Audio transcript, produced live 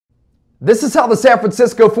This is how the San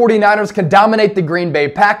Francisco 49ers can dominate the Green Bay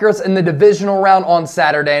Packers in the divisional round on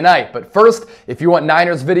Saturday night. But first, if you want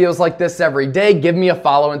Niners videos like this every day, give me a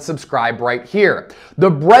follow and subscribe right here.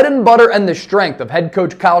 The bread and butter and the strength of head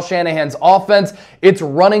coach Kyle Shanahan's offense, it's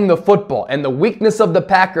running the football. And the weakness of the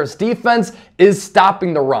Packers defense is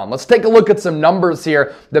stopping the run. Let's take a look at some numbers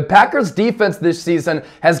here. The Packers defense this season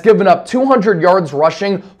has given up 200 yards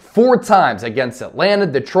rushing 4 times against Atlanta,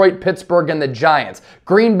 Detroit, Pittsburgh, and the Giants.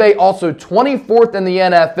 Green Bay also 24th in the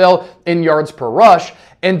NFL in yards per rush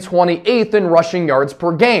and 28th in rushing yards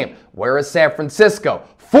per game, whereas San Francisco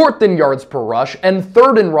 4th in yards per rush and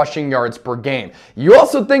 3rd in rushing yards per game. You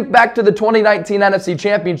also think back to the 2019 NFC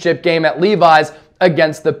Championship game at Levi's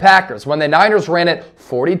against the Packers, when the Niners ran it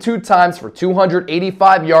 42 times for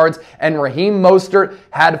 285 yards and Raheem Mostert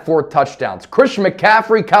had 4 touchdowns. Christian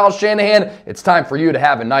McCaffrey, Kyle Shanahan, it's time for you to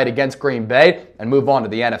have a night against Green Bay and move on to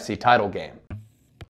the NFC title game.